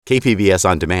KPBS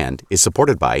On Demand is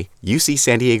supported by UC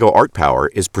San Diego Art Power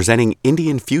is presenting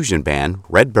Indian fusion band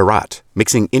Red Bharat,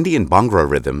 mixing Indian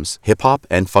Bhangra rhythms, hip-hop,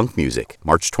 and funk music,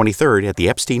 March 23rd at the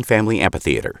Epstein Family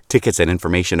Amphitheater. Tickets and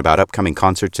information about upcoming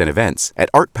concerts and events at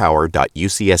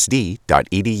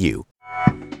artpower.ucsd.edu.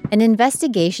 An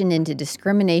investigation into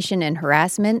discrimination and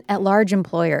harassment at large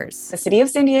employers. The city of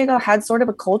San Diego had sort of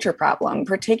a culture problem,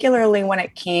 particularly when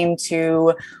it came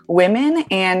to women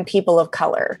and people of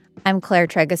color. I'm Claire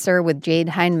Trageser with Jade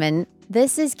Hindman.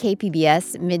 This is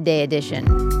KPBS Midday Edition.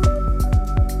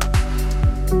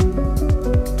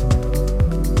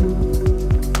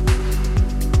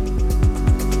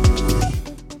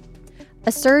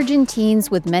 A surge in teens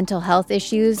with mental health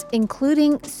issues,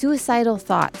 including suicidal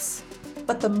thoughts.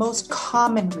 But the most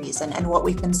common reason, and what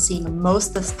we've been seeing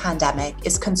most this pandemic,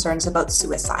 is concerns about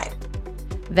suicide.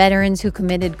 Veterans who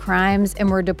committed crimes and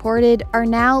were deported are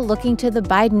now looking to the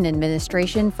Biden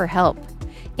administration for help.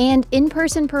 And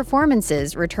in-person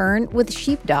performances return with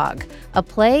Sheepdog, a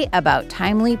play about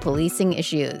timely policing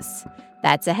issues.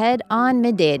 That's ahead on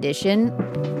Midday Edition.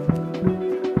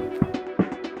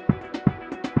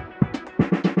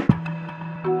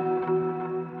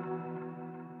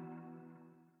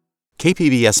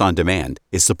 KPBS On Demand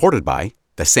is supported by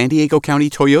the San Diego County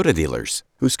Toyota dealers,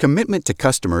 whose commitment to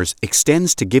customers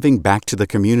extends to giving back to the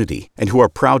community and who are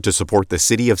proud to support the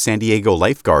City of San Diego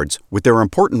lifeguards with their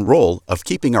important role of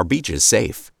keeping our beaches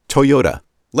safe. Toyota,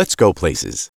 let's go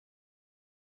places.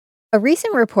 A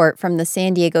recent report from the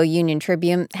San Diego Union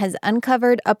Tribune has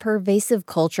uncovered a pervasive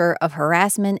culture of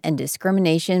harassment and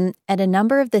discrimination at a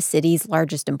number of the city's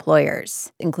largest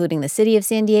employers, including the City of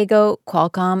San Diego,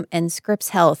 Qualcomm, and Scripps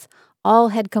Health. All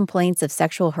had complaints of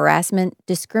sexual harassment,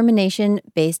 discrimination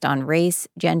based on race,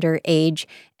 gender, age,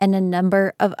 and a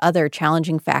number of other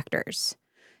challenging factors.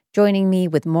 Joining me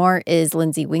with more is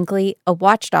Lindsay Winkley, a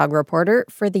watchdog reporter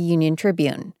for the Union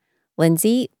Tribune.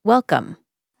 Lindsay, welcome.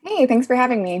 Hey, thanks for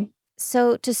having me.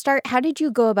 So to start, how did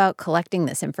you go about collecting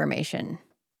this information?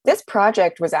 This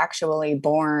project was actually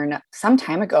born some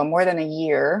time ago, more than a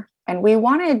year, and we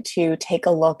wanted to take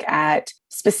a look at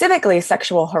specifically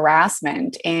sexual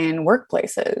harassment in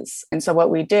workplaces. And so what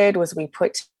we did was we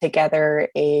put together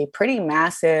a pretty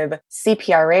massive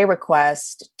CPRA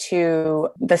request to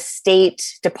the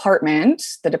state department,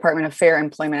 the Department of Fair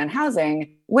Employment and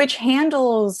Housing, which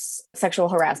handles sexual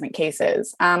harassment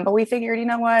cases. But we figured, you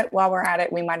know what, while we're at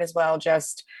it, we might as well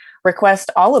just request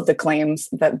all of the claims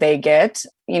that they get.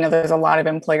 You know, there's a lot of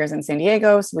employers in San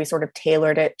Diego, so we sort of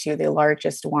tailored it to the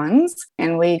largest ones,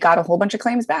 and we got a whole bunch of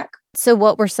claims back. So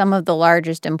what were some of the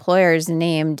largest employers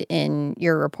named in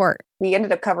your report? We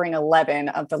ended up covering 11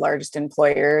 of the largest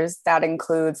employers. That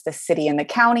includes the city and the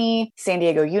county, San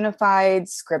Diego Unified,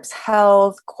 Scripps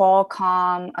Health,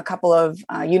 Qualcomm, a couple of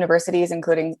universities,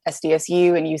 including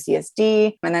SDSU and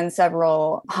UCSD, and then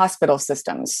several hospital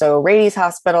systems. So Rady's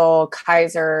Hospital,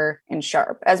 Kaiser, and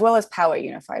Sharp, as well as Poway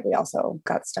Unified. We also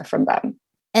got stuff from them.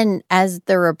 And as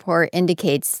the report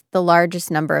indicates, the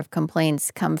largest number of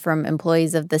complaints come from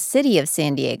employees of the city of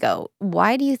San Diego.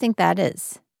 Why do you think that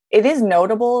is? It is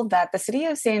notable that the city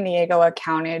of San Diego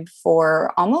accounted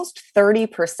for almost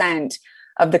 30%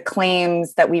 of the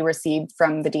claims that we received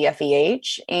from the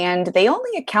DFEH, and they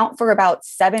only account for about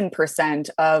 7%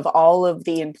 of all of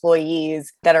the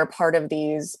employees that are part of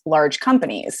these large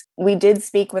companies. We did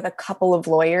speak with a couple of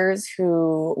lawyers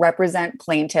who represent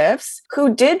plaintiffs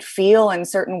who did feel in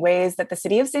certain ways that the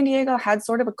city of San Diego had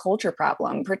sort of a culture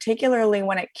problem, particularly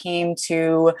when it came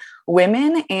to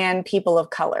women and people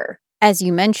of color. As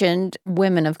you mentioned,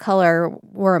 women of color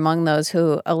were among those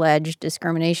who alleged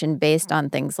discrimination based on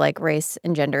things like race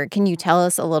and gender. Can you tell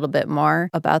us a little bit more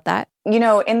about that? You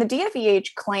know, in the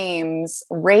DFEH claims,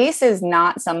 race is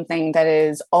not something that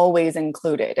is always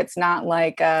included. It's not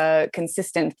like a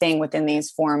consistent thing within these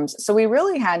forms. So we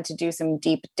really had to do some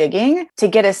deep digging to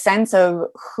get a sense of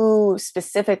who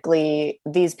specifically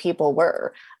these people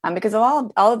were, because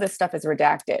all of this stuff is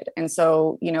redacted. And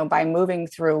so, you know, by moving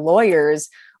through lawyers,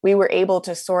 we were able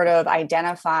to sort of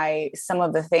identify some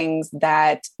of the things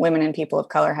that women and people of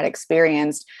color had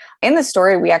experienced. In the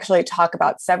story, we actually talk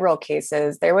about several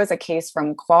cases. There was a case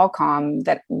from Qualcomm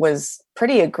that was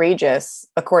pretty egregious,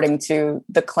 according to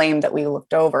the claim that we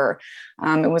looked over.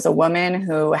 It was a woman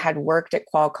who had worked at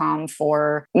Qualcomm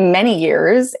for many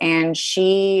years, and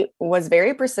she was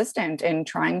very persistent in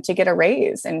trying to get a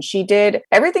raise. And she did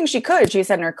everything she could, she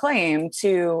said in her claim,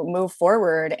 to move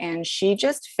forward. And she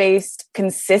just faced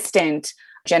consistent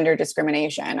gender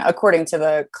discrimination, according to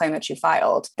the claim that she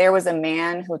filed. There was a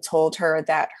man who told her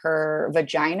that her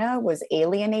vagina was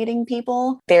alienating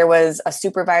people. There was a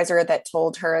supervisor that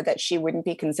told her that she wouldn't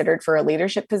be considered for a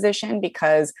leadership position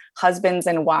because husbands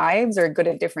and wives are good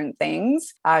at different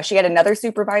things. She had another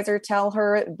supervisor tell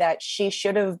her that she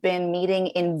should have been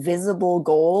meeting invisible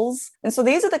goals. And so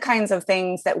these are the kinds of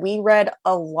things that we read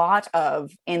a lot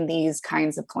of in these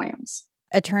kinds of claims.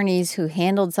 Attorneys who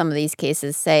handled some of these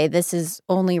cases say this is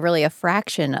only really a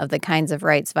fraction of the kinds of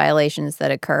rights violations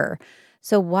that occur.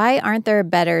 So why aren't there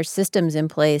better systems in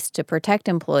place to protect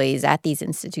employees at these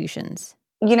institutions?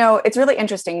 You know, it's really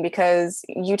interesting because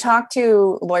you talk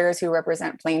to lawyers who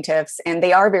represent plaintiffs, and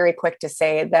they are very quick to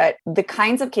say that the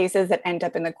kinds of cases that end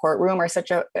up in the courtroom are such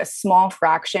a small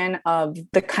fraction of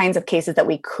the kinds of cases that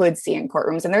we could see in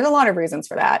courtrooms. And there's a lot of reasons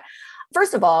for that.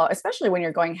 First of all, especially when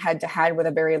you're going head to head with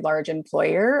a very large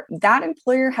employer, that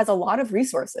employer has a lot of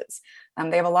resources.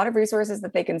 They have a lot of resources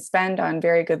that they can spend on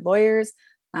very good lawyers.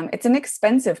 It's an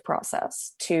expensive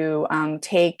process to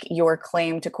take your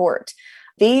claim to court.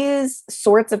 These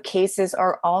sorts of cases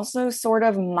are also sort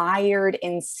of mired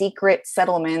in secret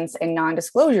settlements and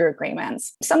non-disclosure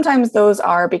agreements. Sometimes those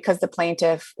are because the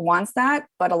plaintiff wants that,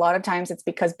 but a lot of times it's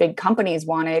because big companies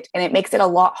want it, and it makes it a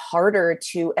lot harder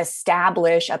to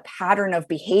establish a pattern of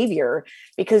behavior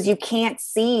because you can't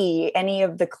see any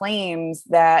of the claims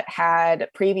that had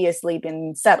previously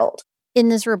been settled. In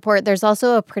this report, there's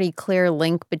also a pretty clear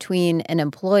link between an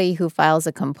employee who files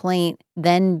a complaint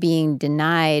then being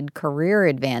denied career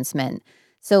advancement.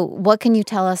 So what can you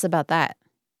tell us about that?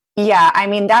 Yeah, I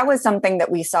mean, that was something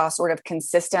that we saw sort of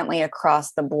consistently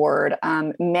across the board.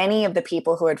 Many of the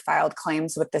people who had filed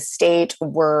claims with the state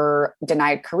were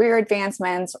denied career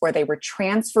advancements, or they were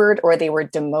transferred, or they were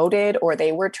demoted, or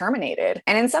they were terminated.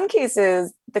 And in some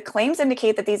cases, the claims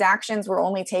indicate that these actions were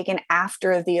only taken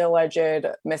after the alleged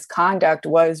misconduct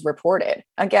was reported.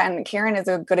 Again, Karen is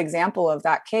a good example of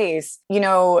that case. You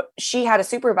know, she had a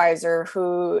supervisor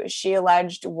who she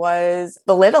alleged was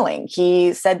belittling.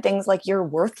 He said things like, "You're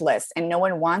worthless and no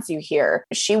one wants you here."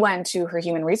 She went to her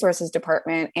human resources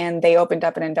department and they opened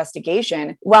up an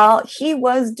investigation. While he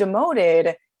was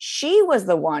demoted, she was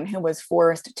the one who was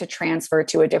forced to transfer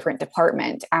to a different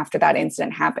department after that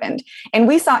incident happened. And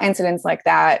we saw incidents like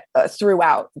that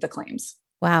throughout the claims.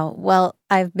 Wow. Well,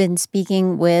 I've been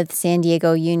speaking with San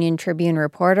Diego Union Tribune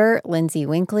reporter Lindsay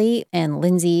Winkley. And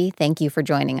Lindsay, thank you for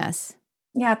joining us.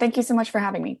 Yeah, thank you so much for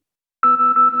having me.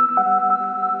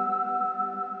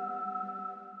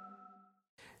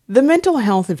 The mental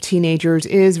health of teenagers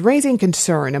is raising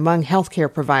concern among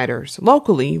healthcare providers.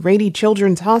 Locally, Rady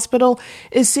Children's Hospital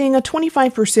is seeing a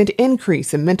 25%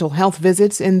 increase in mental health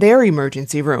visits in their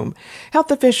emergency room.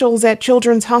 Health officials at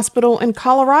Children's Hospital in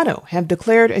Colorado have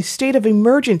declared a state of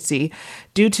emergency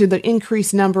due to the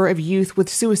increased number of youth with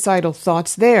suicidal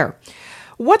thoughts there.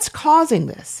 What's causing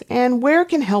this, and where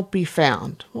can help be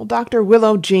found? Well, Dr.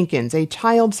 Willow Jenkins, a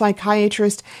child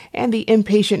psychiatrist and the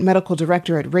inpatient medical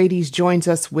director at Rady's, joins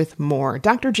us with more.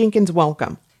 Dr. Jenkins,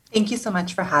 welcome. Thank you so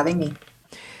much for having me.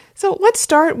 So let's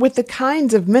start with the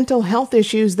kinds of mental health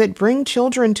issues that bring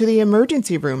children to the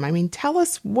emergency room. I mean, tell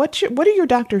us, what are your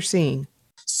doctors seeing?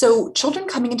 So children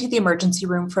coming into the emergency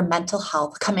room for mental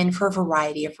health come in for a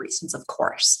variety of reasons, of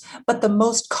course. But the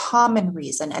most common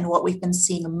reason, and what we've been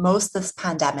seeing most this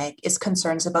pandemic, is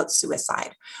concerns about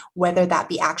suicide, whether that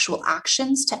be actual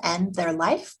actions to end their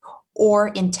life or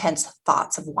intense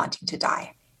thoughts of wanting to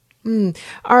die.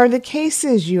 Are the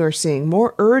cases you are seeing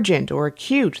more urgent or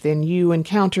acute than you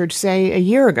encountered, say, a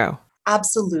year ago?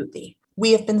 Absolutely.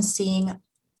 We have been seeing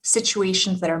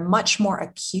situations that are much more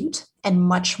acute and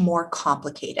much more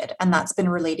complicated. And that's been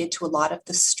related to a lot of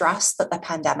the stress that the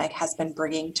pandemic has been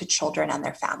bringing to children and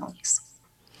their families.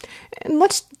 And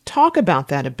let's talk about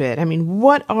that a bit. I mean,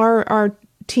 what are our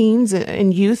teens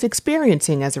and youth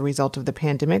experiencing as a result of the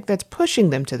pandemic that's pushing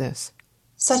them to this?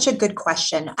 Such a good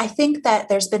question. I think that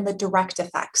there's been the direct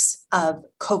effects of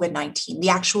COVID-19, the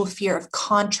actual fear of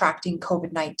contracting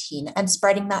COVID-19 and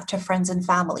spreading that to friends and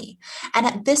family. And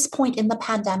at this point in the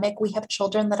pandemic, we have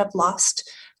children that have lost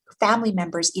family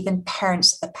members, even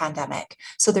parents of the pandemic.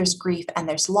 So there's grief and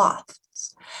there's loss.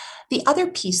 The other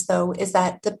piece, though, is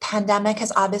that the pandemic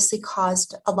has obviously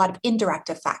caused a lot of indirect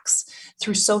effects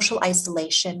through social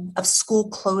isolation, of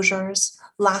school closures,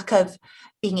 lack of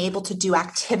being able to do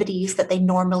activities that they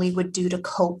normally would do to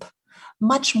cope,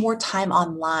 much more time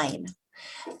online.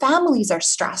 Families are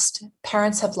stressed.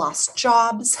 Parents have lost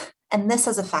jobs, and this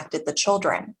has affected the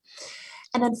children.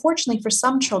 And unfortunately, for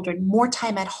some children, more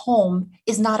time at home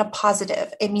is not a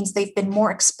positive. It means they've been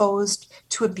more exposed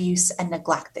to abuse and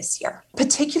neglect this year.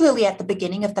 Particularly at the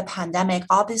beginning of the pandemic,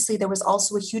 obviously, there was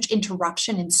also a huge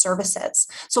interruption in services.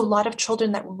 So a lot of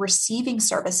children that were receiving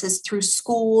services through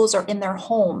schools or in their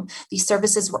home, these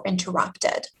services were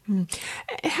interrupted.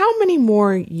 How many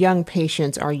more young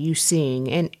patients are you seeing,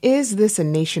 and is this a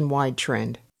nationwide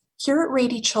trend? Here at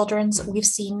Rady Children's, we've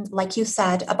seen, like you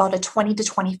said, about a 20 to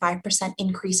 25%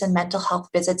 increase in mental health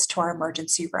visits to our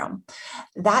emergency room.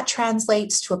 That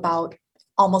translates to about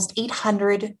almost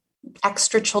 800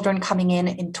 extra children coming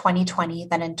in 2020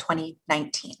 than in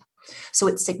 2019. So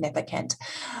it's significant.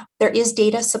 There is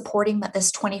data supporting that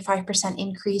this 25%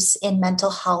 increase in mental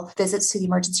health visits to the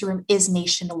emergency room is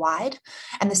nationwide,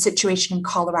 and the situation in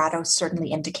Colorado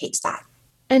certainly indicates that.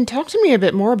 And talk to me a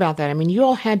bit more about that. I mean, you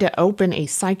all had to open a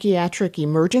psychiatric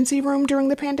emergency room during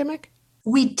the pandemic?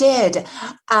 We did.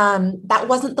 That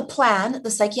wasn't the plan.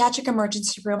 The psychiatric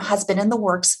emergency room has been in the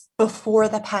works before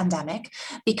the pandemic,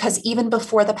 because even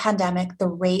before the pandemic, the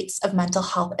rates of mental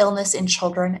health illness in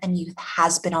children and youth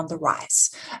has been on the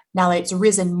rise. Now it's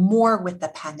risen more with the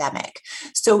pandemic.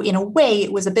 So in a way,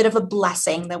 it was a bit of a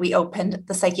blessing that we opened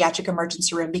the psychiatric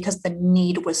emergency room because the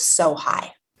need was so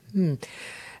high.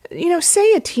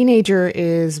 Say a teenager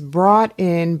is brought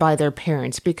in by their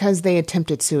parents because they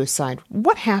attempted suicide.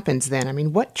 What happens then? I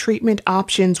mean, what treatment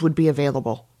options would be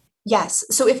available? Yes.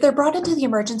 So if they're brought into the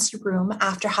emergency room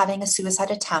after having a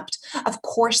suicide attempt, of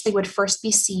course, they would first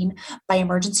be seen by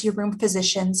emergency room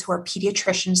physicians who are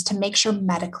pediatricians to make sure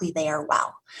medically they are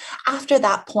well. After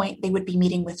that point, they would be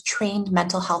meeting with trained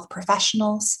mental health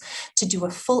professionals to do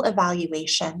a full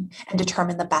evaluation and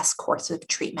determine the best course of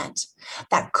treatment.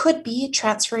 That could be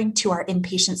transferring to our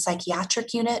inpatient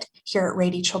psychiatric unit here at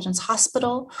Rady Children's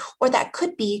Hospital, or that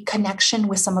could be connection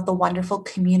with some of the wonderful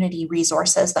community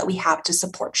resources that we have to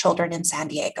support children in San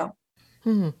Diego.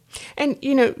 And,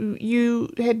 you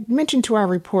had mentioned to our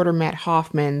reporter, Matt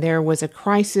Hoffman, there was a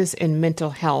crisis in mental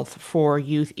health for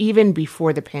youth even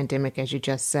before the pandemic, as you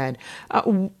just said.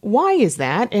 Why is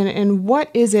that? And what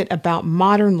is it about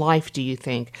modern life, do you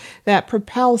think, that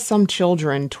propels some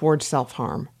children towards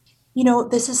self-harm?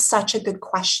 This is such a good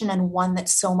question, and one that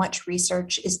so much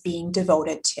research is being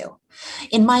devoted to.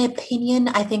 In my opinion,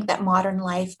 I think that modern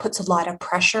life puts a lot of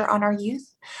pressure on our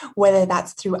youth, whether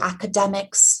that's through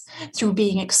academics, through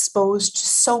being exposed to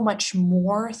so much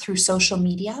more through social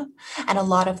media, and a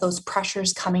lot of those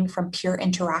pressures coming from peer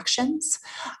interactions.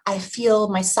 I feel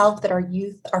myself that our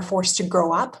youth are forced to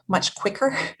grow up much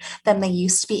quicker than they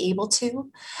used to be able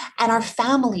to. And our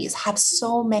families have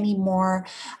so many more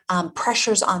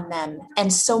pressures on them,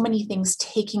 and so many things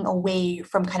taking away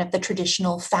from kind of the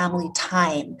traditional family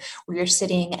time where you're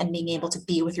sitting and being able to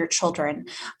be with your children,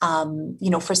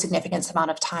 for a significant amount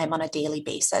of time on a daily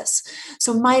basis.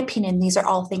 So in my opinion, these are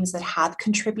all things that have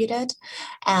contributed,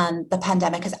 and the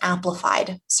pandemic has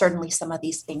amplified certainly some of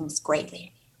these things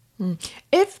greatly.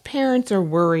 If parents are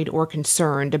worried or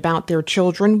concerned about their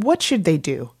children, what should they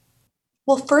do?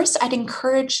 Well, first, I'd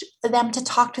encourage them to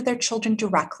talk to their children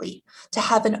directly, to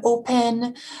have an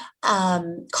open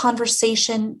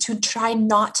conversation, to try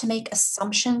not to make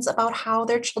assumptions about how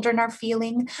their children are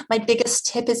feeling. My biggest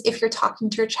tip is, if you're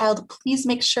talking to your child, please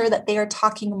make sure that they are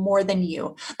talking more than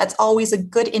you. That's always a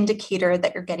good indicator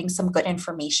that you're getting some good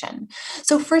information.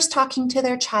 So first, talking to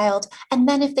their child, and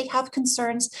then if they have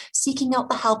concerns, seeking out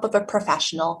the help of a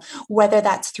professional, whether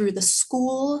that's through the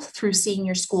school, through seeing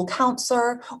your school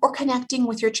counselor, or connecting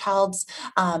with your child's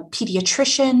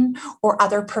pediatrician or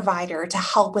other provider to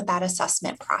help with that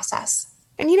assessment process.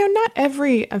 And not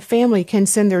every family can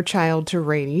send their child to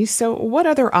Rady, so what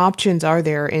other options are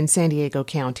there in San Diego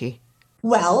County?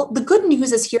 Well, the good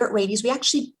news is here at Rady's, we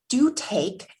actually do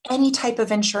take any type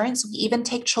of insurance. We even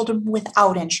take children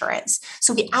without insurance.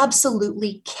 So we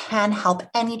absolutely can help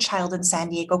any child in San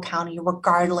Diego County,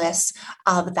 regardless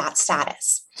of that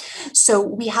status. So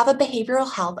we have a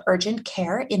behavioral health urgent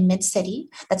care in Mid-City.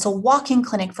 That's a walk-in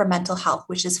clinic for mental health,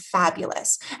 which is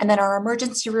fabulous. And then our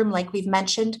emergency room, like we've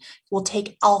mentioned, will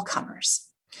take all comers.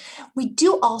 We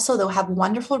do also, though, have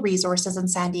wonderful resources in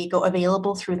San Diego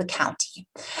available through the county.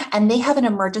 And they have an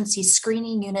emergency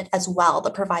screening unit as well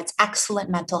that provides excellent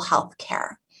mental health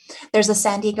care. There's a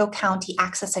San Diego County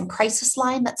Access and Crisis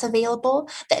line that's available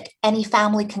that any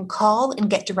family can call and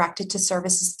get directed to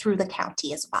services through the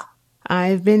county as well.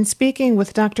 I've been speaking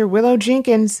with Dr. Willow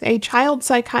Jenkins, a child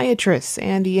psychiatrist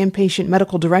and the inpatient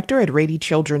medical director at Rady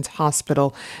Children's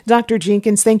Hospital. Dr.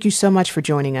 Jenkins, thank you so much for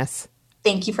joining us.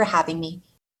 Thank you for having me.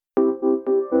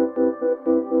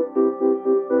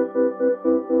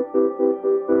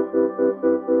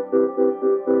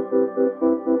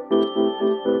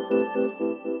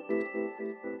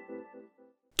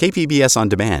 KPBS On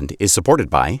Demand is supported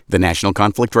by the National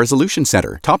Conflict Resolution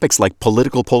Center. Topics like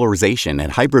political polarization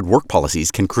and hybrid work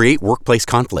policies can create workplace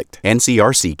conflict.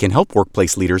 NCRC can help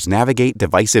workplace leaders navigate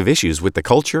divisive issues with the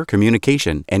Culture,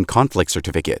 Communication, and Conflict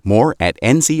Certificate. More at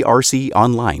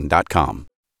ncrconline.com.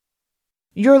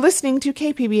 You're listening to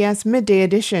KPBS Midday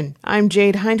Edition. I'm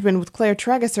Jade Hindman with Claire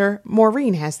Tregesser.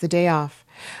 Maureen has the day off.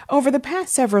 Over the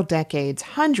past several decades,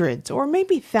 hundreds or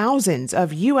maybe thousands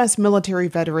of U.S. military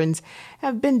veterans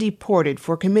have been deported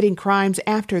for committing crimes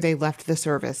after they left the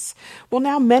service. Well,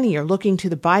 now many are looking to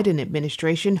the Biden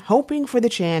administration, hoping for the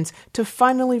chance to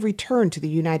finally return to the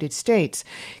United States.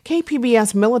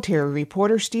 KPBS military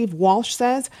reporter Steve Walsh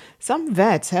says some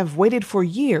vets have waited for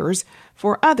years.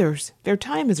 For others, their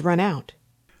time has run out.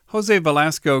 Jose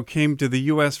Velasco came to the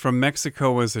U.S. from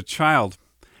Mexico as a child.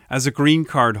 As a green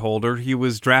card holder, he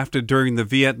was drafted during the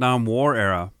Vietnam War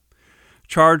era.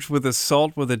 Charged with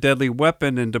assault with a deadly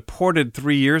weapon and deported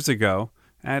 3 years ago,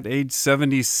 at age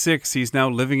 76, he's now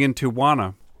living in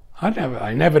Tijuana.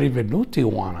 I never even knew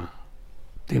Tijuana.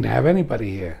 Didn't have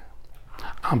anybody here.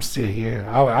 I'm still here.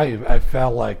 I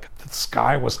felt like the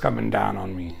sky was coming down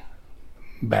on me.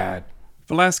 Bad.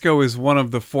 Velasco is one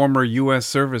of the former U.S.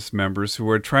 service members who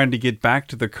are trying to get back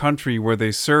to the country where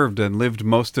they served and lived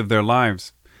most of their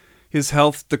lives. His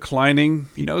health declining,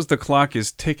 he knows the clock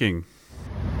is ticking.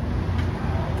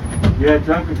 Yeah,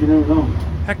 drunk if you don't know.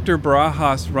 Hector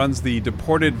Barajas runs the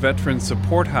Deported Veterans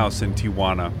Support House in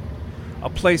Tijuana, a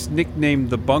place nicknamed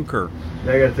The Bunker.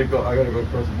 Yeah, I gotta go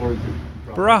across the border too.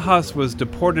 Barajas was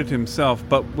deported himself,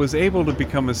 but was able to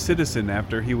become a citizen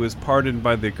after he was pardoned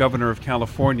by the governor of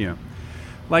California.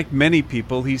 Like many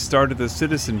people, he started the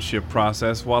citizenship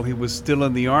process while he was still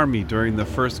in the Army during the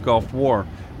first Gulf War,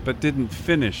 but didn't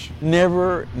finish.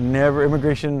 Never,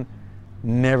 immigration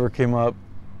never came up,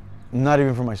 not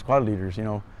even for my squad leaders,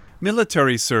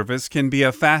 Military service can be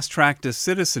a fast track to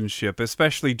citizenship,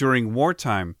 especially during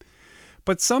wartime.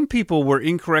 But some people were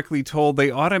incorrectly told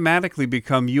they automatically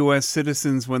become U.S.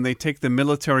 citizens when they take the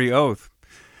military oath.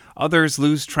 Others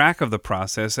lose track of the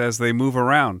process as they move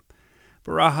around.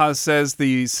 Barajas says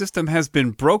the system has been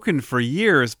broken for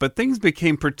years, but things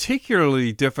became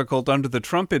particularly difficult under the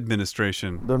Trump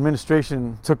administration. The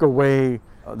administration took away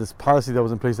this policy that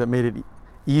was in place that made it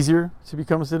easier to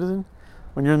become a citizen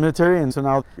when you're in the military, and so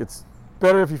now it's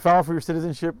better if you file for your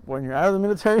citizenship when you're out of the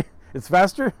military. It's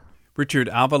faster. Richard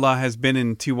Avila has been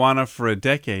in Tijuana for a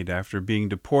decade after being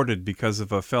deported because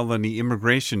of a felony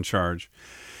immigration charge.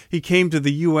 He came to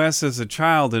the U.S. as a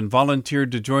child and volunteered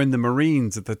to join the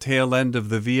Marines at the tail end of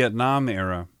the Vietnam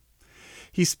era.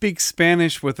 He speaks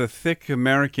Spanish with a thick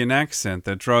American accent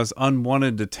that draws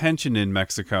unwanted attention in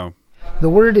Mexico. The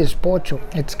word is pocho.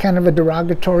 It's kind of a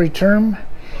derogatory term,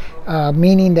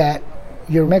 meaning that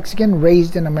you're Mexican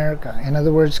raised in America. In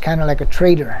other words, kind of like a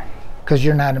traitor, because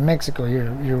you're not in Mexico,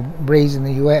 you're raised in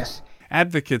the U.S.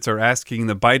 Advocates are asking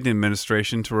the Biden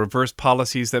administration to reverse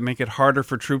policies that make it harder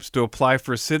for troops to apply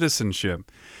for citizenship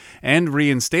and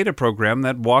reinstate a program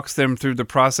that walks them through the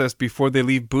process before they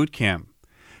leave boot camp.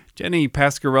 Jenny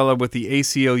Pascarella with the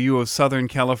ACLU of Southern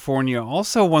California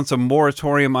also wants a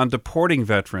moratorium on deporting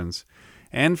veterans,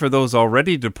 and for those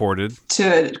already deported,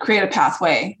 to create a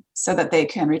pathway so that they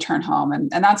can return home.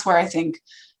 And that's where I think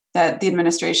that the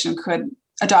administration could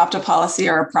adopt a policy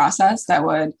or a process that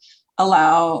would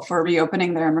allow for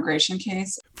reopening their immigration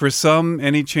case. For some,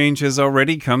 any change has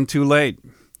already come too late.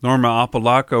 Norma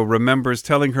Apalaco remembers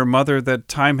telling her mother that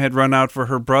time had run out for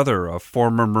her brother, a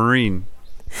former Marine.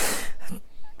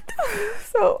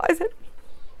 So I said,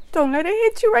 don't let it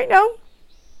hit you right now.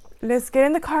 Let's get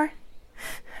in the car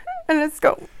and let's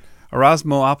go.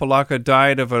 Erasmo Apalaca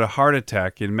died of a heart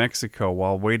attack in Mexico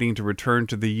while waiting to return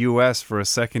to the U.S. for a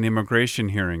second immigration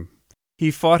hearing. He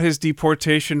fought his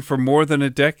deportation for more than a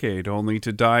decade, only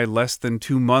to die less than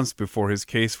 2 months before his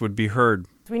case would be heard.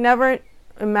 We never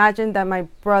imagined that my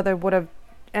brother would have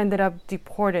ended up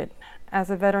deported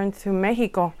as a veteran to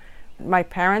Mexico. My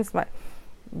parents, my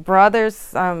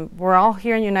brothers, were all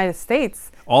here in the United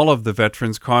States. All of the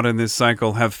veterans caught in this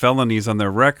cycle have felonies on their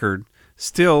record.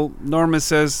 Still, Norma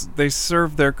says they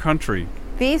serve their country.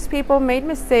 These people made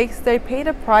mistakes. They paid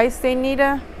a price. They need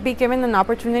to be given an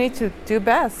opportunity to do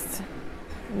best.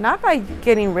 Not by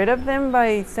getting rid of them,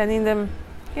 by sending them,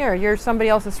 here, you're somebody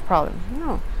else's problem.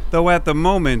 No. Though at the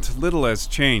moment, little has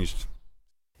changed.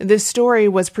 This story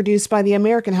was produced by the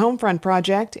American Homefront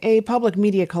Project, a public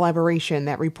media collaboration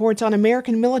that reports on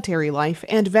American military life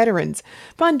and veterans.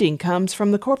 Funding comes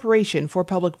from the Corporation for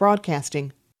Public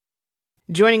Broadcasting.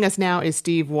 Joining us now is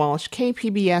Steve Walsh,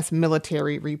 KPBS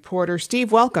military reporter.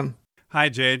 Steve, welcome. Hi,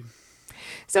 Jade.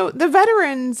 So the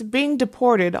veterans being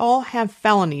deported all have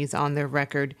felonies on their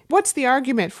record. What's the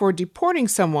argument for deporting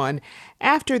someone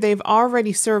after they've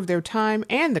already served their time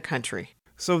and the country?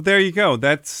 So there you go.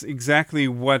 That's exactly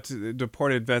what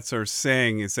deported vets are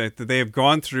saying, is that they have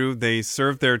gone through, they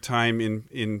served their time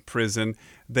in prison.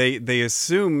 They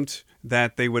assumed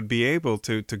that they would be able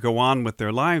to go on with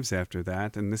their lives after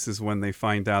that. And this is when they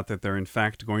find out that they're in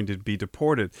fact going to be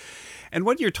deported. And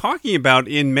what you're talking about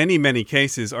in many, many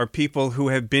cases are people who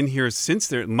have been here since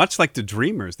they're, much like the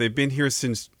Dreamers, they've been here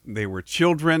since they were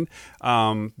children.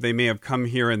 They may have come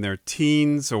here in their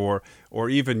teens or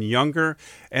even younger,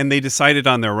 and they decided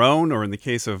on their own, or in the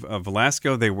case of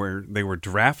Velasco, they were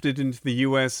drafted into the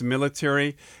U.S.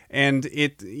 military, and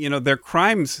their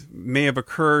crimes may have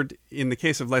occurred in the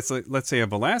case of let's say of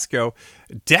Velasco,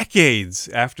 decades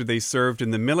after they served in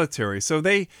the military. So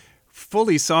they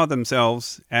fully saw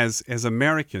themselves as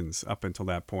Americans up until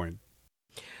that point.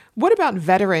 What about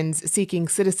veterans seeking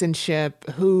citizenship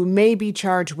who may be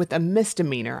charged with a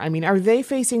misdemeanor? I mean, are they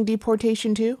facing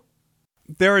deportation too?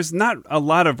 There is not a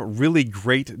lot of really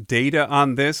great data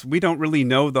on this. We don't really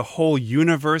know the whole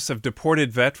universe of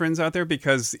deported veterans out there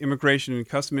because Immigration and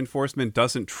Customs Enforcement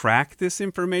doesn't track this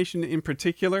information in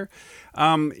particular.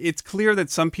 It's clear that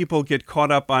some people get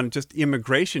caught up on just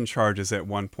immigration charges at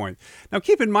one point. Now,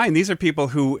 keep in mind, these are people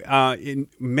who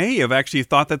may have actually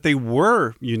thought that they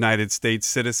were United States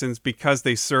citizens because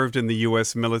they served in the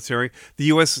U.S. military. The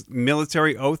U.S.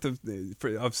 military oath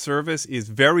of service is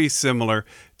very similar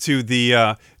to the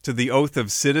oath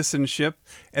of citizenship,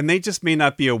 and they just may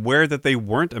not be aware that they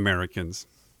weren't Americans.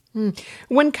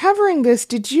 When covering this,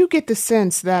 did you get the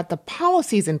sense that the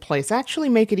policies in place actually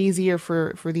make it easier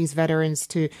for these veterans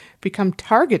to become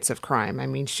targets of crime? I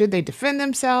mean, should they defend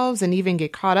themselves and even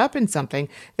get caught up in something,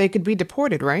 they could be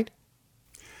deported, right?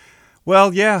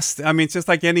 Well, yes. I mean, it's just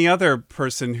like any other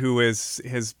person who has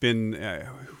been,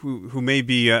 who may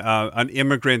be an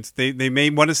immigrant. They may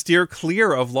want to steer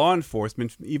clear of law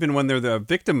enforcement, even when they're the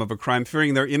victim of a crime,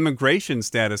 fearing their immigration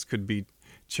status could be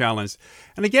challenged.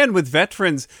 And again, with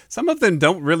veterans, some of them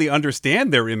don't really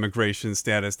understand their immigration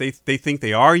status. They think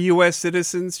they are U.S.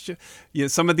 citizens.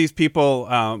 Some of these people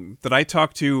that I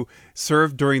talked to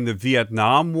served during the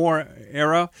Vietnam War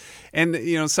era.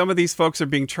 And, some of these folks are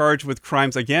being charged with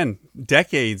crimes, again,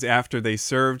 decades after they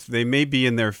served. They may be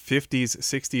in their 50s,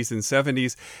 60s, and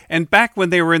 70s. And back when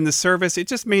they were in the service, it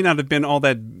just may not have been all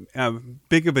that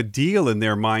big of a deal in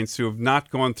their minds to have not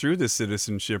gone through the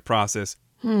citizenship process.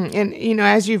 And,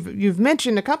 as you've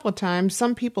mentioned a couple of times,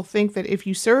 some people think that if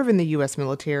you serve in the U.S.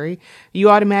 military,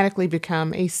 you automatically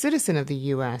become a citizen of the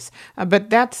U.S. But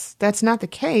that's not the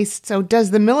case. So does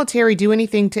the military do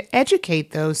anything to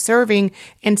educate those serving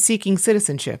and seeking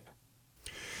citizenship?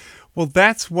 Well,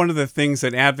 that's one of the things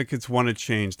that advocates want to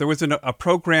change. There was a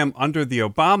program under the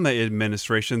Obama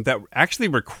administration that actually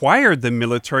required the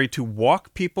military to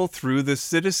walk people through the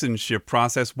citizenship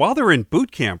process while they're in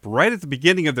boot camp, right at the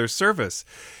beginning of their service,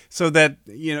 so that,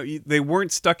 they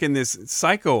weren't stuck in this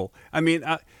cycle. I mean,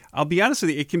 I'll be honest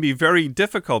with you, it can be very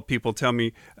difficult, people tell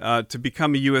me, to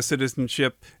become a U.S. citizen,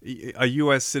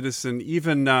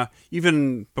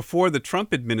 even before the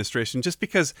Trump administration, just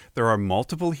because there are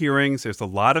multiple hearings, there's a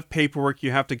lot of paperwork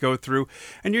you have to go through,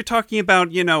 and you're talking about,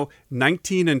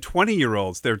 19 and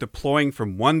 20-year-olds. They're deploying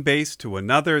from one base to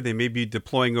another. They may be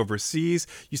deploying overseas.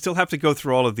 You still have to go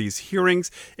through all of these hearings.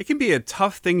 It can be a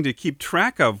tough thing to keep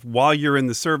track of while you're in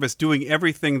the service, doing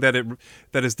everything that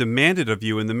is demanded of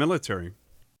you in the military.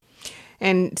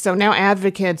 And so now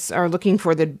advocates are looking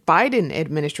for the Biden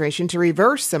administration to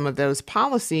reverse some of those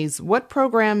policies. What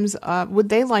programs would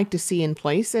they like to see in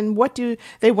place, and what do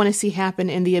they want to see happen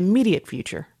in the immediate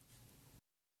future?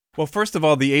 Well, first of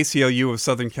all, the ACLU of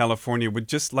Southern California would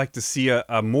just like to see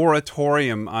a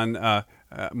moratorium on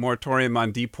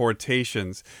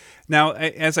deportations. Now,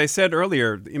 as I said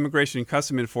earlier, Immigration and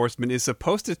Customs Enforcement is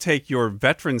supposed to take your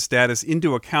veteran status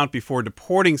into account before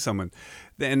deporting someone.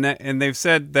 And they've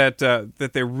said that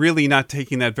they're really not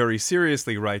taking that very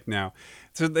seriously right now.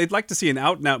 So they'd like to see an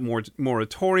out-and-out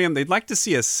moratorium. They'd like to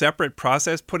see a separate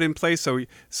process put in place.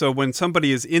 So when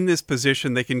somebody is in this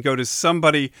position, they can go to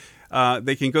somebody,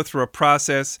 they can go through a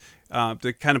process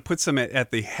to kind of put them at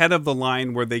the head of the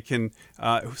line where they can,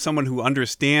 someone who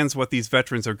understands what these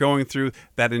veterans are going through,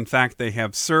 that in fact they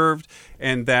have served,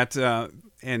 and that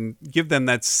and give them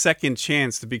that second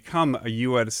chance to become a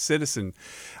U.S. citizen.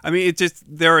 I mean,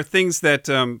 there are things that,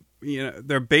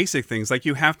 they're basic things, like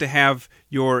you have to have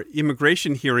your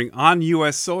immigration hearing on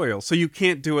U.S. soil. So you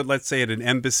can't do it, let's say, at an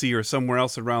embassy or somewhere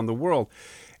else around the world.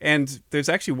 And there's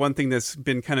actually one thing that's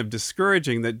been kind of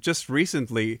discouraging, that just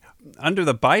recently, under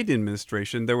the Biden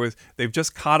administration, they've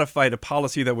just codified a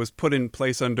policy that was put in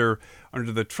place under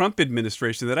the Trump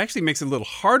administration that actually makes it a little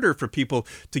harder for people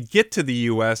to get to the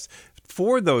U.S.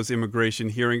 for those immigration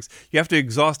hearings. You have to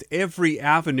exhaust every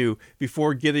avenue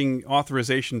before getting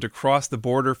authorization to cross the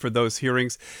border for those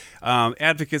hearings.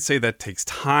 Advocates say that takes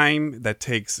time, that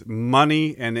takes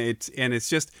money, and it's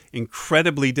just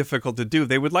incredibly difficult to do.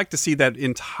 They would like to see that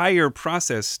entire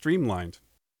process streamlined.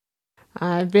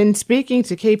 I've been speaking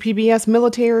to KPBS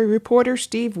military reporter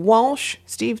Steve Walsh.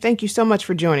 Steve, thank you so much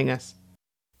for joining us.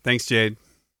 Thanks, Jade.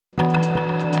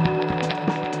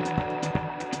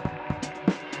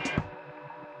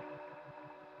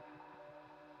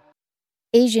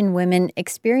 Asian women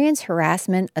experience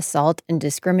harassment, assault, and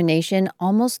discrimination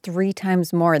almost 3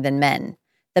 times more than men.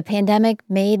 The pandemic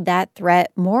made that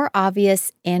threat more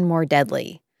obvious and more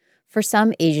deadly. For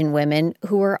some Asian women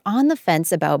who were on the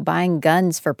fence about buying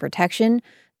guns for protection,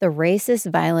 the racist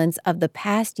violence of the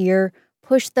past year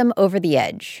pushed them over the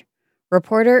edge.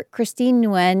 Reporter Christine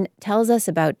Nguyen tells us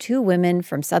about 2 women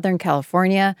from Southern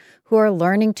California who are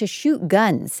learning to shoot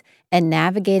guns and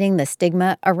navigating the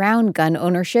stigma around gun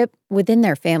ownership within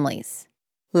their families.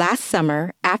 Last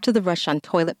summer, after the rush on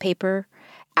toilet paper,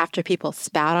 after people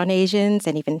spat on Asians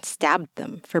and even stabbed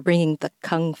them for bringing the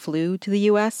Kung flu to the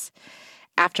U.S.,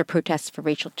 after protests for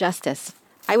racial justice,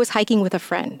 I was hiking with a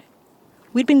friend.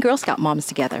 We'd been Girl Scout moms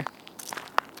together.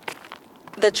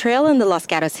 The trail in the Los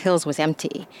Gatos Hills was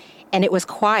empty, and it was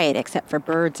quiet except for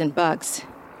birds and bugs.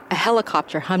 A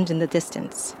helicopter hummed in the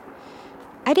distance.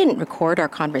 I didn't record our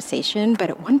conversation, but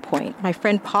at one point, my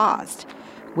friend paused,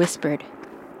 whispered,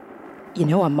 "You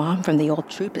know, a mom from the old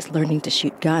troop is learning to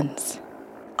shoot guns.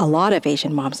 A lot of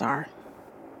Asian moms are.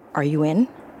 Are you in?"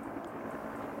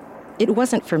 It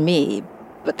wasn't for me,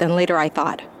 but then later I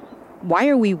thought, why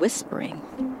are we whispering?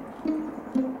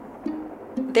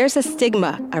 There's a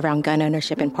stigma around gun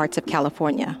ownership in parts of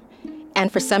California.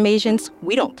 And for some Asians,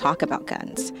 we don't talk about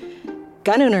guns.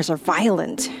 Gun owners are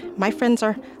violent. My friends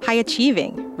are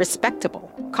high-achieving,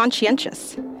 respectable,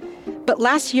 conscientious. But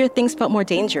last year, things felt more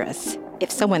dangerous.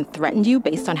 If someone threatened you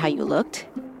based on how you looked,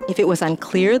 if it was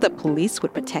unclear the police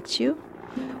would protect you,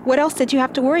 what else did you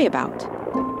have to worry about?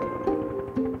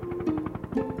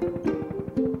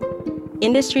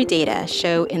 Industry data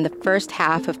show in the first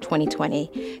half of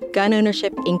 2020, gun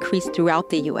ownership increased throughout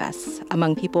the U.S.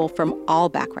 among people from all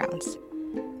backgrounds.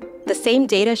 The same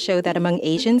data show that among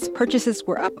Asians, purchases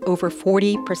were up over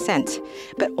 40%,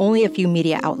 but only a few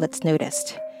media outlets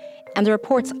noticed. And the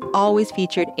reports always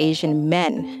featured Asian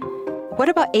men. What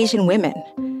about Asian women?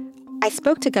 I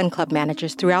spoke to gun club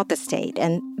managers throughout the state,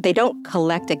 and they don't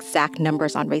collect exact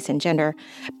numbers on race and gender,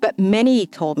 but many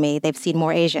told me they've seen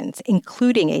more Asians,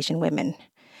 including Asian women.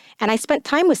 And I spent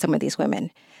time with some of these women.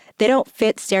 They don't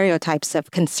fit stereotypes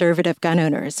of conservative gun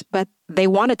owners, but they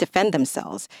want to defend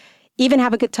themselves, even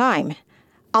have a good time.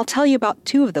 I'll tell you about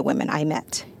 2 of the women I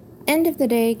met. End of the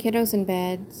day, kiddos in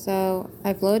bed, so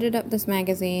I've loaded up this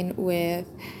magazine with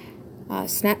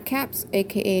snap caps,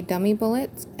 aka dummy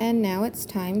bullets, and now it's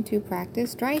time to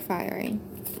practice dry firing.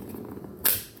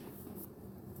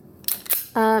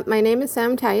 My name is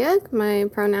Sam Tayag. My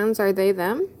pronouns are they,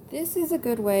 them. This is a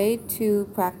good way to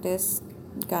practice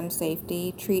gun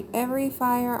safety. Treat every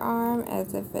firearm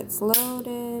as if it's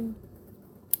loaded.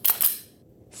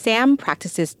 Sam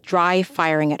practices dry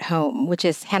firing at home, which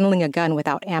is handling a gun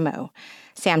without ammo.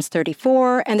 Sam's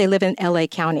 34, and they live in LA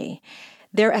County.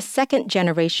 They're a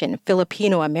second-generation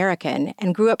Filipino-American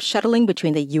and grew up shuttling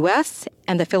between the U.S.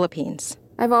 and the Philippines.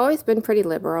 I've always been pretty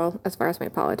liberal as far as my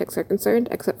politics are concerned,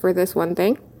 except for this one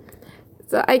thing.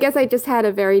 So I guess I just had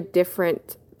a very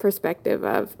different perspective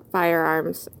of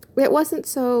firearms. It wasn't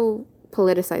so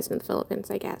politicized in the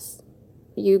Philippines, I guess.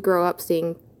 You grow up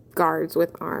seeing guards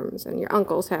with arms, and your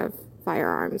uncles have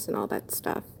firearms and all that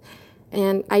stuff.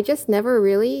 And I just never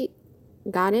really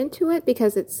got into it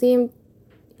because it seemed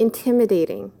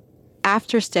intimidating.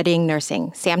 After studying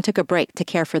nursing, Sam took a break to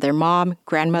care for their mom,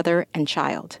 grandmother, and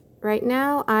child. Right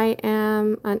now, I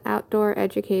am an outdoor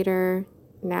educator,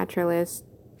 naturalist.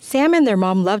 Sam and their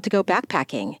mom love to go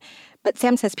backpacking, but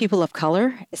Sam says people of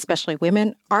color, especially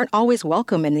women, aren't always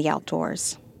welcome in the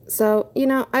outdoors. So,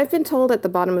 I've been told at the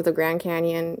bottom of the Grand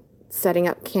Canyon, setting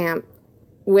up camp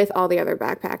with all the other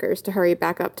backpackers to hurry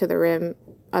back up to the rim,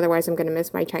 otherwise I'm going to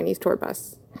miss my Chinese tour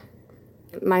bus.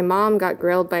 My mom got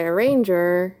grilled by a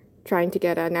ranger trying to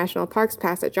get a national parks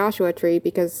pass at Joshua Tree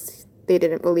because they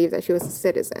didn't believe that she was a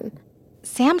citizen.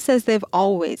 Sam says they've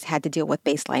always had to deal with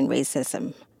baseline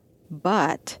racism,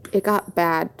 but it got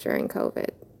bad during COVID.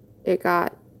 It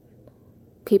got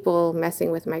people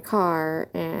messing with my car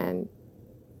and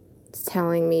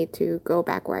telling me to go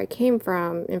back where I came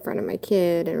from in front of my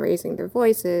kid and raising their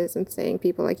voices and saying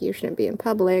people like you shouldn't be in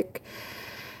public.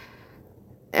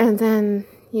 And then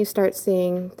you start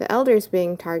seeing the elders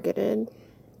being targeted.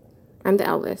 I'm the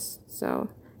eldest, so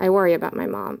I worry about my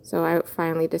mom. So I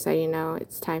finally decided,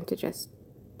 it's time to just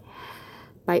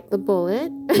bite the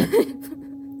bullet.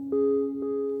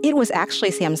 It was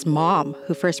actually Sam's mom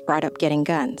who first brought up getting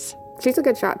guns. She's a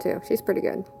good shot, too. She's pretty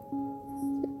good.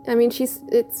 I mean, she's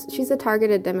a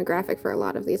targeted demographic for a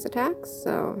lot of these attacks,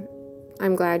 so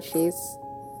I'm glad she's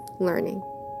learning.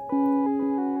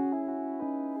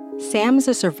 Sam's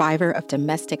a survivor of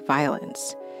domestic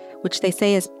violence, which they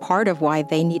say is part of why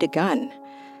they need a gun.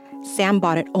 Sam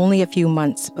bought it only a few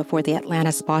months before the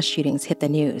Atlanta spa shootings hit the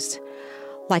news.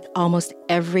 Like almost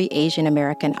every Asian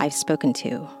American I've spoken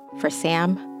to, for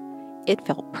Sam, it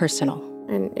felt personal.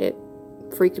 And it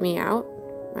freaked me out.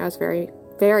 I was very,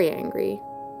 very angry.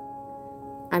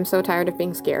 I'm so tired of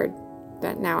being scared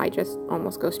that now I just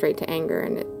almost go straight to anger,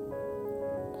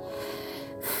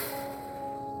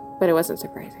 but it wasn't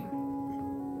surprising,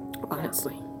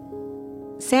 honestly.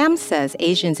 Sam says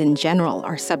Asians in general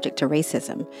are subject to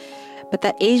racism, but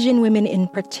that Asian women in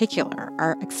particular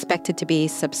are expected to be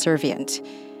subservient.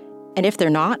 And if they're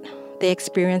not, they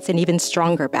experience an even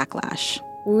stronger backlash.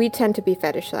 We tend to be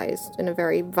fetishized in a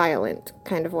very violent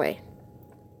kind of way.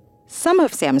 Some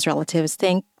of Sam's relatives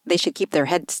think they should keep their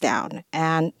heads down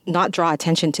and not draw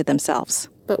attention to themselves.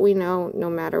 But we know no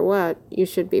matter what, you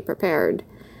should be prepared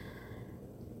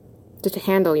to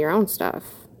handle your own stuff.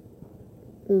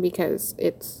 Because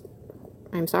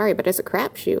I'm sorry, but it's a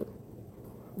crapshoot.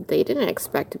 They didn't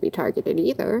expect to be targeted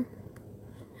either.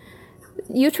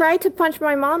 You tried to punch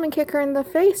my mom and kick her in the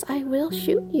face, I will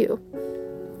shoot you.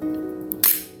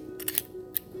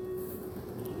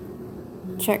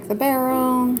 Check the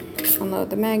barrel,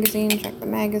 unload the magazine, check the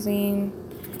magazine,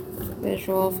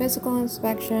 visual, physical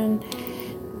inspection.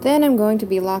 Then I'm going to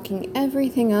be locking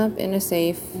everything up in a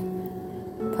safe,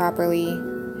 properly,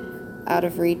 out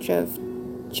of reach of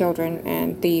children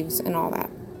and thieves and all that.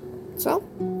 So,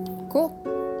 cool.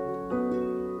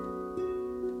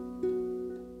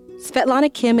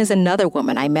 Svetlana Kim is another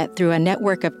woman I met through a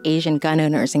network of Asian gun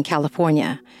owners in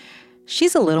California.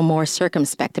 She's a little more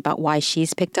circumspect about why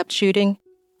she's picked up shooting,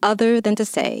 other than to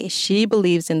say she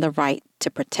believes in the right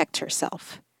to protect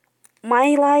herself. My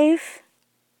life,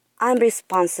 I'm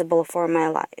responsible for my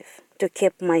life, to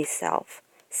keep myself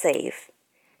safe.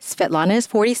 Svetlana is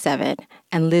 47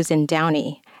 and lives in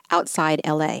Downey, outside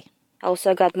LA. I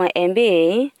also got my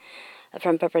MBA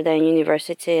from Pepperdine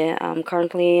University.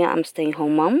 Currently, I'm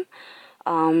stay-at-home mom,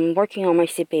 working on my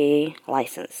CPA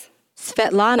license.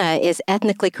 Svetlana is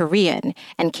ethnically Korean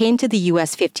and came to the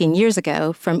U.S. 15 years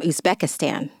ago from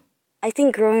Uzbekistan. I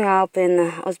think growing up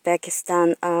in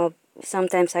Uzbekistan,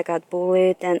 sometimes I got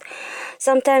bullied, and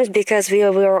sometimes because we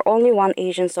were only one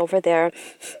Asians over there,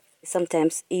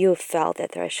 sometimes you felt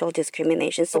that racial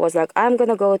discrimination. So I was like, I'm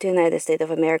going to go to the United States of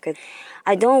America.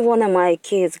 I don't want my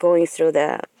kids going through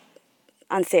the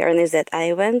unfairness that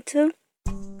I went to.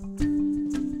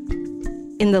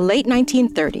 In the late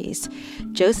 1930s,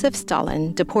 Joseph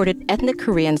Stalin deported ethnic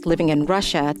Koreans living in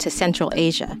Russia to Central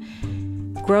Asia.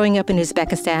 Growing up in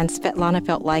Uzbekistan, Svetlana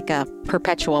felt like a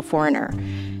perpetual foreigner.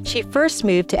 She first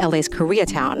moved to LA's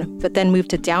Koreatown, but then moved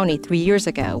to Downey 3 years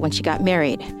ago when she got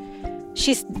married.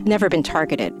 She's never been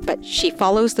targeted, but she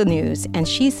follows the news, and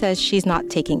she says she's not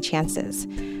taking chances.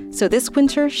 So this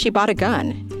winter, she bought a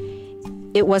gun.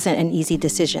 It wasn't an easy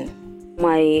decision.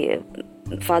 My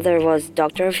father was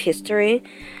doctor of history,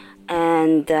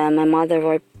 and my mother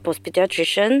was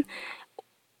post-pediatrician.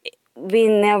 We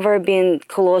never been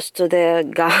close to the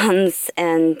guns,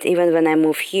 and even when I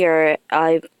moved here,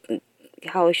 I'm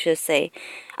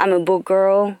a book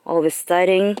girl, always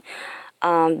studying,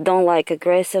 don't like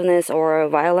aggressiveness or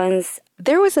violence.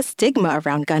 There was a stigma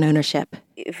around gun ownership.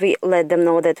 If we let them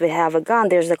know that we have a gun,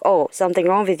 there's like, oh, something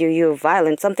wrong with you, you're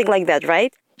violent, something like that,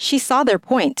 right? She saw their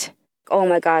point. Oh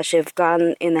my gosh, if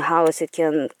gun in the house, it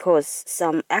can cause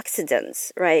some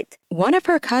accidents, right? One of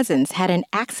her cousins had an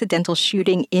accidental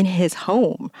shooting in his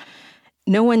home.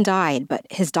 No one died, but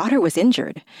his daughter was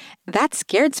injured. That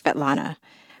scared Svetlana.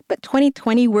 But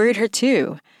 2020 worried her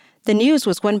too. The news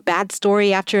was one bad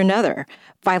story after another,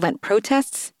 violent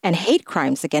protests and hate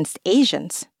crimes against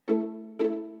Asians.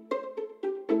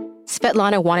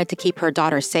 Svetlana wanted to keep her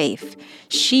daughter safe.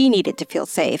 She needed to feel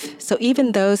safe. So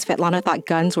even though Svetlana thought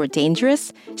guns were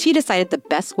dangerous, she decided the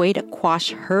best way to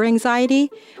quash her anxiety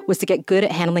was to get good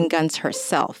at handling guns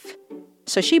herself.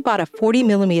 So she bought a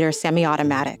 40-millimeter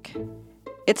semi-automatic.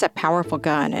 It's a powerful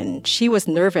gun, and she was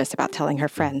nervous about telling her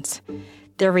friends.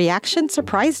 Their reaction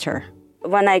surprised her.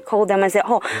 When I called them and said,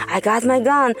 "Oh, I got my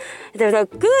gun," they're like,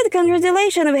 "Good,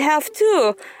 congratulations, we have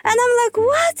two." And I'm like,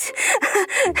 what?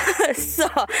 So,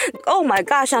 oh my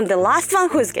gosh, I'm the last one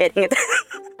who's getting it.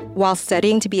 While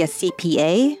studying to be a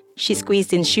CPA, she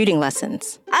squeezed in shooting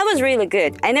lessons. I was really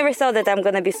good. I never thought that I'm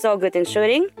going to be so good in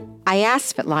shooting. I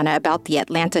asked Svetlana about the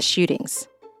Atlanta shootings.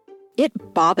 It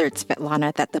bothered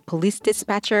Svetlana that the police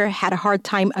dispatcher had a hard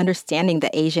time understanding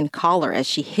the Asian caller as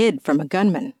she hid from a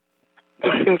gunman.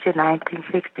 This is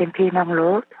 1916 Penang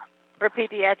Road. Repeat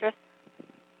the address.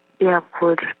 Yeah,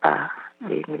 food spa.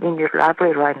 In the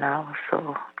library right now,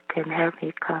 so can you help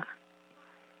me come?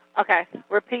 Okay,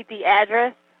 repeat the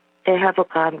address. They have a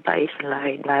gun, but it's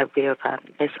like real gun.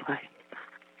 That's why.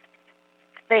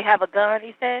 They have a gun,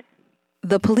 he said?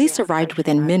 The police arrived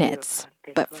within minutes,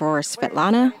 but for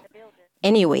Svetlana,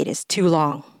 any wait is too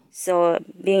long. So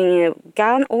being a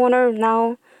gun owner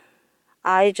now,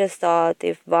 I just thought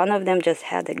if one of them just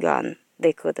had a gun,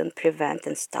 they couldn't prevent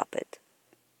and stop it.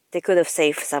 They could have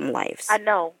saved some lives. I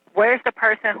know. Where's the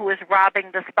person who is robbing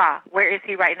the spa? Where is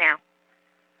he right now?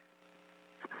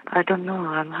 I don't know.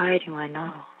 I'm hiding right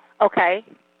now. Okay.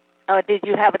 Did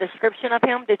you have a description of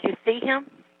him? Did you see him?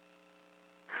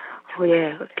 Oh,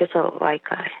 yeah. Just a white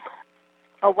guy.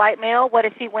 A white male? What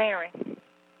is he wearing?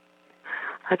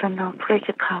 I don't know. Please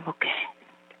come, okay?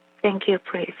 Thank you,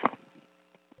 please.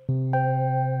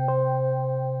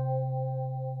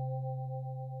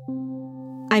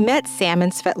 I met Sam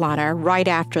and Svetlana right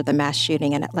after the mass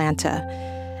shooting in Atlanta.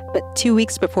 But 2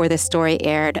 weeks before this story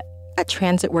aired, a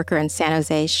transit worker in San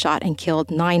Jose shot and killed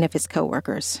 9 of his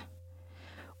coworkers.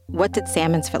 What did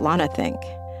Sam and Svetlana think?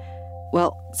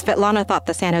 Well, Svetlana thought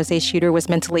the San Jose shooter was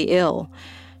mentally ill.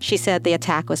 She said the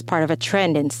attack was part of a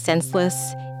trend in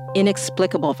senseless,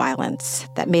 inexplicable violence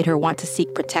that made her want to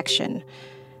seek protection.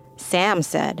 Sam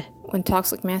said, "When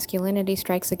toxic masculinity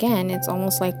strikes again, it's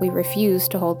almost like we refuse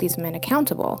to hold these men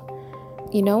accountable.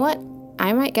 You know what?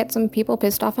 I might get some people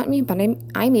pissed off at me, but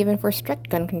I'm even for strict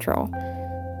gun control.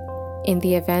 In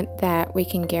the event that we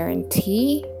can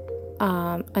guarantee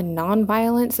a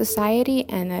non-violent society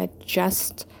and a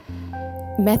just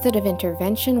method of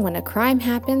intervention when a crime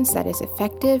happens that is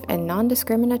effective and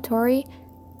non-discriminatory,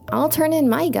 I'll turn in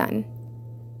my gun."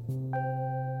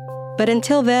 But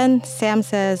until then, Sam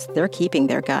says they're keeping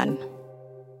their gun.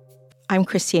 I'm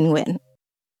Christine Nguyen.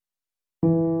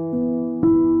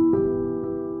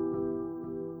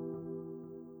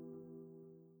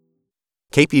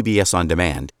 KPBS On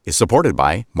Demand is supported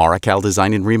by Marical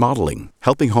Design and Remodeling,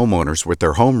 helping homeowners with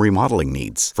their home remodeling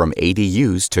needs. From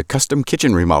ADUs to custom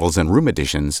kitchen remodels and room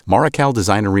additions, Marical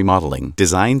Design and Remodeling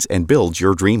designs and builds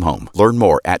your dream home. Learn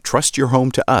more at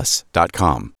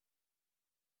trustyourhometous.com.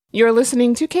 You're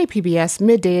listening to KPBS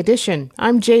Midday Edition.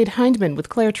 I'm Jade Hindman with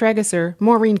Claire Trageser.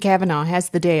 Maureen Cavanaugh has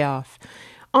the day off.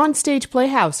 Onstage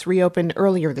Playhouse reopened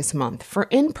earlier this month for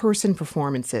in-person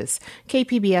performances.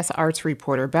 KPBS arts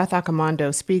reporter Beth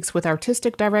Accomando speaks with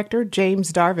artistic director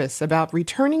James Darvis about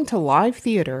returning to live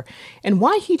theater and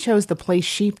why he chose the play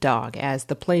Sheepdog as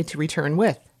the play to return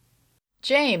with.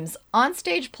 James,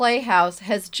 Onstage Playhouse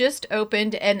has just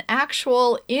opened an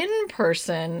actual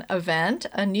in-person event,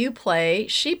 a new play,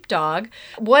 Sheepdog.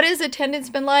 What has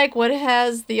attendance been like? What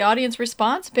has the audience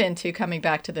response been to coming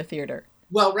back to the theater?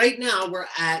 Well, right now we're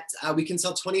at, we can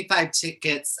sell 25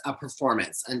 tickets a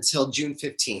performance until June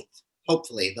 15th.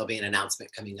 Hopefully there'll be an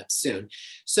announcement coming up soon.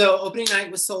 So opening night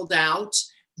was sold out.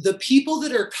 The people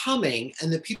that are coming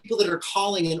and the people that are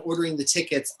calling and ordering the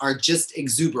tickets are just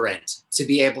exuberant to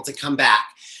be able to come back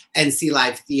and see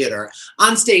live theater.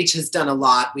 Onstage has done a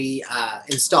lot. We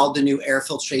installed the new air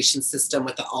filtration system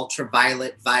with the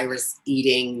ultraviolet virus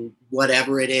eating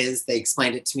whatever it is. They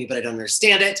explained it to me, but I don't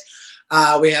understand it.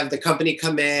 We have the company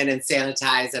come in and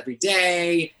sanitize every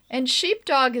day. And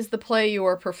Sheepdog is the play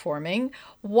you're performing.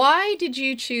 Why did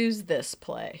you choose this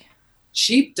play?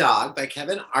 Sheepdog by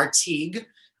Kevin Artigue.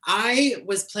 I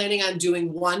was planning on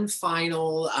doing one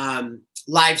final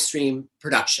live stream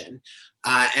production.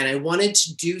 And I wanted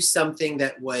to do something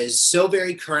that was so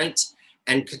very current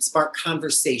and could spark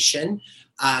conversation.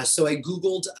 So I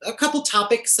Googled a couple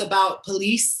topics about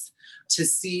police to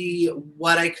see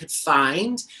what I could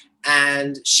find.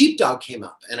 And Sheepdog came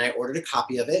up and I ordered a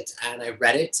copy of it and I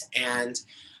read it. And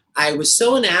I was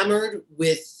so enamored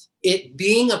with it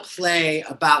being a play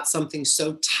about something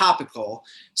so topical.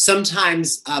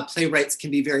 Sometimes playwrights can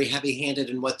be very heavy-handed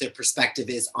in what their perspective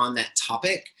is on that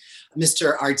topic.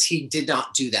 Mr. Artigue did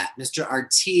not do that. Mr.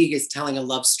 Artigue is telling a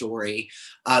love story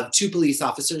of two police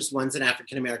officers. One's an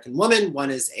African-American woman, one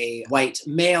is a white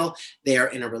male. They're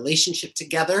in a relationship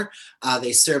together.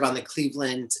 They serve on the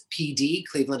Cleveland PD.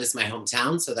 Cleveland is my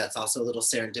hometown, so that's also a little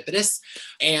serendipitous.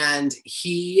 And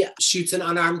he shoots an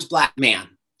unarmed Black man.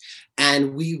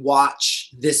 And we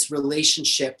watch this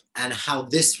relationship and how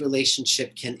this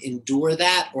relationship can endure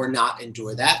that or not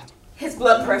endure that. His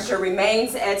blood pressure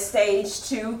remains at stage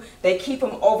 2. They keep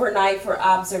him overnight for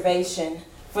observation.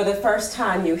 For the first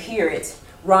time you hear it,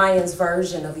 Ryan's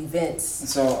version of events.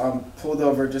 So I'm pulled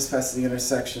over just past the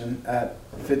intersection at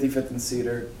 55th and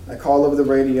Cedar. I call over the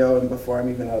radio, and before I'm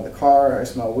even out of the car, I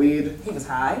smell weed. He was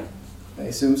high? I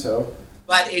assume so.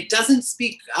 But it doesn't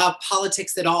speak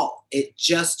politics at all. It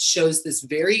just shows this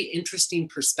very interesting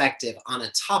perspective on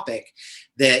a topic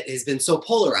that has been so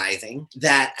polarizing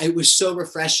that it was so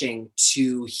refreshing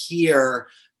to hear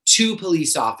two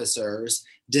police officers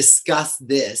discuss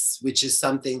this, which is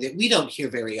something that we don't hear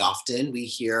very often. We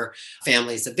hear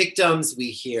families of victims,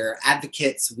 we hear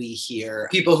advocates, we hear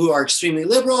people who are extremely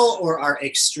liberal or are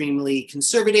extremely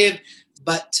conservative.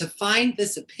 But to find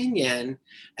this opinion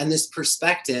and this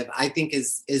perspective, I think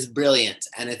is brilliant.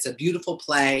 And it's a beautiful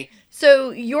play.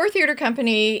 So your theater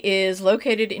company is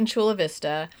located in Chula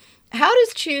Vista. How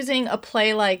does choosing a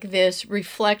play like this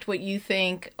reflect what you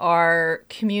think are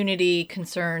community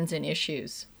concerns and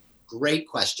issues? Great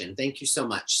question. Thank you so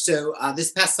much. So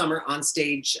this past summer,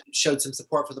 Onstage showed some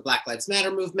support for the Black Lives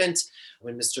Matter movement.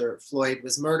 When Mr. Floyd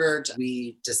was murdered,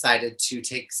 we decided to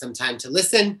take some time to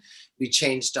listen. We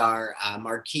changed our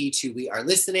marquee to "We Are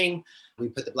Listening." We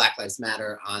put the Black Lives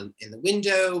Matter on in the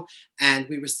window, and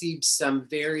we received some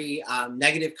very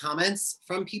negative comments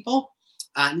from people,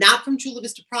 not from Chula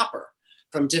Vista proper,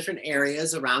 from different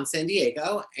areas around San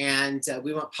Diego. And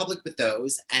we went public with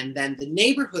those. And then the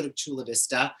neighborhood of Chula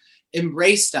Vista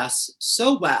embraced us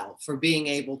so well for being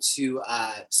able to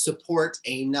support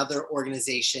another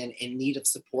organization in need of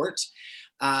support.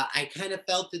 I kind of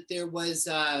felt that there was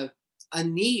a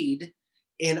need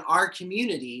in our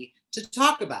community to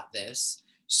talk about this.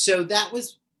 So that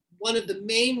was one of the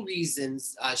main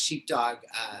reasons Sheepdog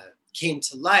came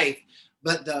to life.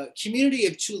 But the community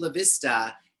of Chula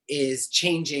Vista is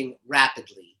changing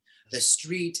rapidly. The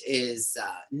street is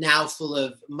now full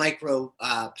of micro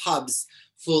pubs,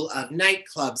 full of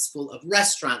nightclubs, full of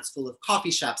restaurants, full of coffee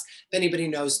shops. If anybody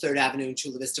knows 3rd Avenue in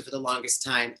Chula Vista, for the longest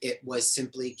time, it was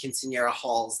simply quinceañera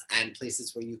halls and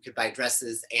places where you could buy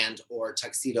dresses and or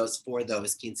tuxedos for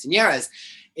those quinceañeras.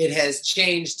 It has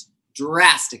changed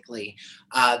drastically.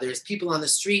 There's people on the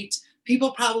street,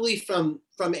 people probably from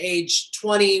age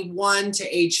 21 to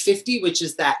age 50, which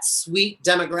is that sweet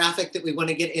demographic that we want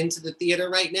to get into the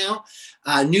theater right now.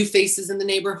 New faces in the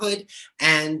neighborhood,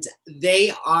 and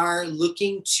they are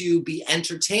looking to be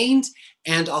entertained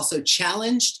and also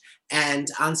challenged. And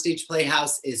Onstage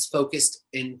Playhouse is focused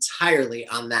entirely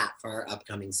on that for our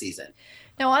upcoming season.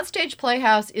 Now, Onstage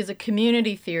Playhouse is a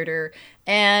community theater,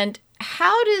 and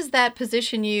how does that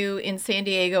position you in San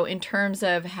Diego in terms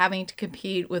of having to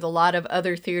compete with a lot of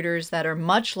other theaters that are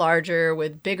much larger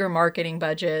with bigger marketing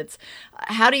budgets?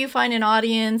 How do you find an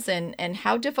audience, and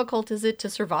how difficult is it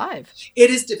to survive? It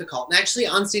is difficult. And actually,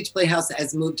 Onstage Playhouse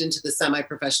has moved into the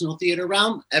semi-professional theater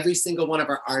realm. Every single one of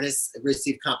our artists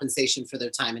receive compensation for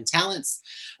their time and talents.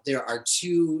 There are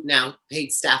 2 now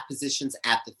paid staff positions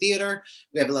at the theater.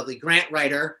 We have a lovely grant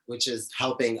writer, which is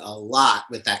helping a lot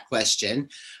with that question.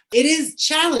 It is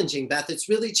challenging, Beth. It's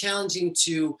really challenging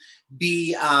to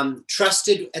be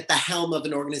trusted at the helm of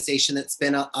an organization that's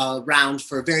been around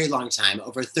for a very long time,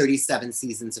 over 37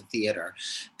 seasons of theater.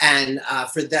 And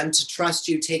for them to trust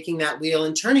you taking that wheel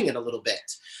and turning it a little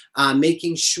bit,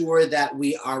 making sure that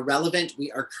we are relevant,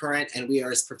 we are current, and we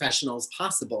are as professional as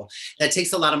possible. That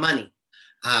takes a lot of money.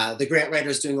 The grant writer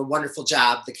is doing a wonderful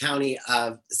job. The County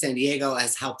of San Diego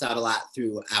has helped out a lot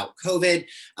throughout COVID.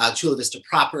 Chula Vista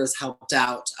proper has helped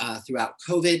out throughout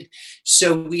COVID.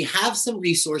 So we have some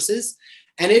resources,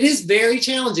 and it is very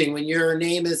challenging when your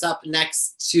name is up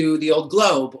next to the Old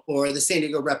Globe or the San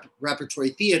Diego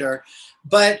Repertory Theater.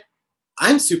 But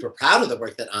I'm super proud of the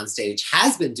work that Onstage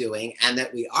has been doing and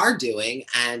that we are doing.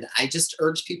 And I just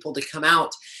urge people to come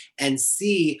out and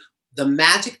see the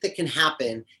magic that can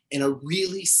happen in a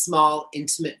really small,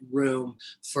 intimate room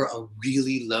for a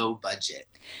really low budget.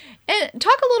 And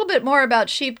talk a little bit more about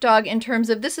Sheepdog in terms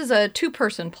of, this is a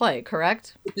 2-person play,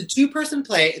 correct? It's a 2-person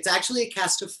play. It's actually a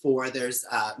cast of 4. There's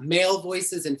male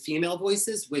voices and female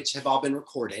voices, which have all been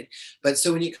recorded. But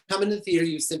so when you come into the theater,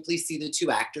 you simply see the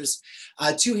 2 actors.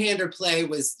 Two-hander play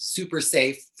was super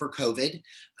safe for COVID.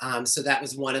 So that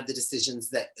was one of the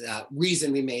decisions that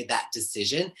reason we made that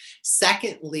decision.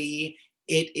 Secondly,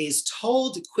 it is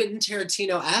told Quentin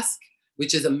Tarantino-esque,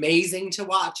 which is amazing to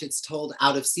watch. It's told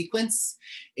out of sequence.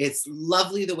 It's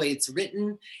lovely the way it's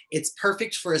written. It's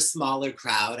perfect for a smaller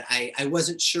crowd. I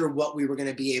wasn't sure what we were going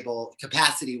to be able,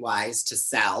 capacity-wise, to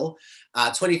sell.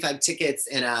 25 tickets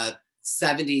in a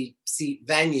 70-seat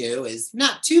venue is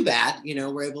not too bad. You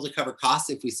know, we're able to cover costs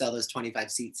if we sell those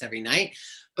 25 seats every night.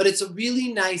 But it's a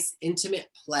really nice, intimate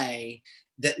play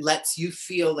that lets you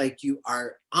feel like you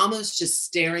are almost just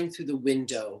staring through the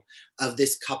window of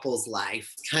this couple's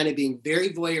life, kind of being very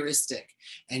voyeuristic,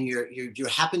 and you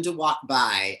happen to walk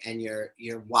by and you're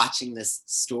watching this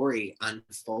story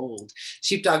unfold.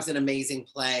 Sheepdog's an amazing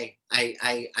play.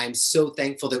 I'm so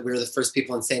thankful that we're the first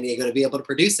people in San Diego to be able to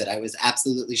produce it. I was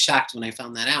absolutely shocked when I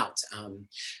found that out.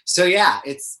 So yeah,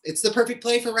 it's the perfect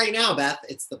play for right now, Beth.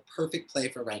 It's the perfect play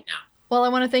for right now. Well, I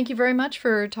want to thank you very much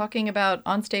for talking about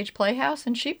Onstage Playhouse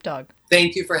and Sheepdog.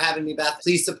 Thank you for having me, Beth.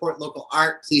 Please support local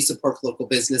art, please support local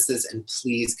businesses, and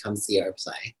please come see our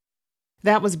play.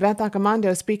 That was Beth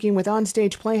Accomando speaking with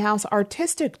Onstage Playhouse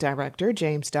Artistic Director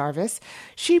James Darvis.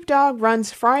 Sheepdog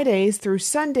runs Fridays through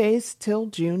Sundays till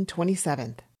June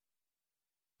 27th.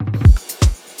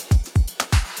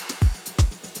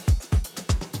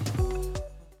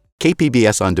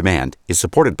 KPBS On Demand is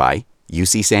supported by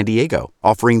UC San Diego,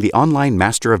 offering the online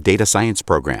Master of Data Science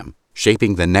program,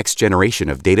 shaping the next generation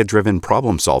of data-driven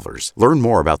problem solvers. Learn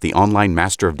more about the online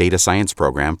Master of Data Science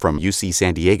program from UC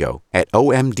San Diego at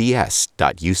omds.ucsd.edu.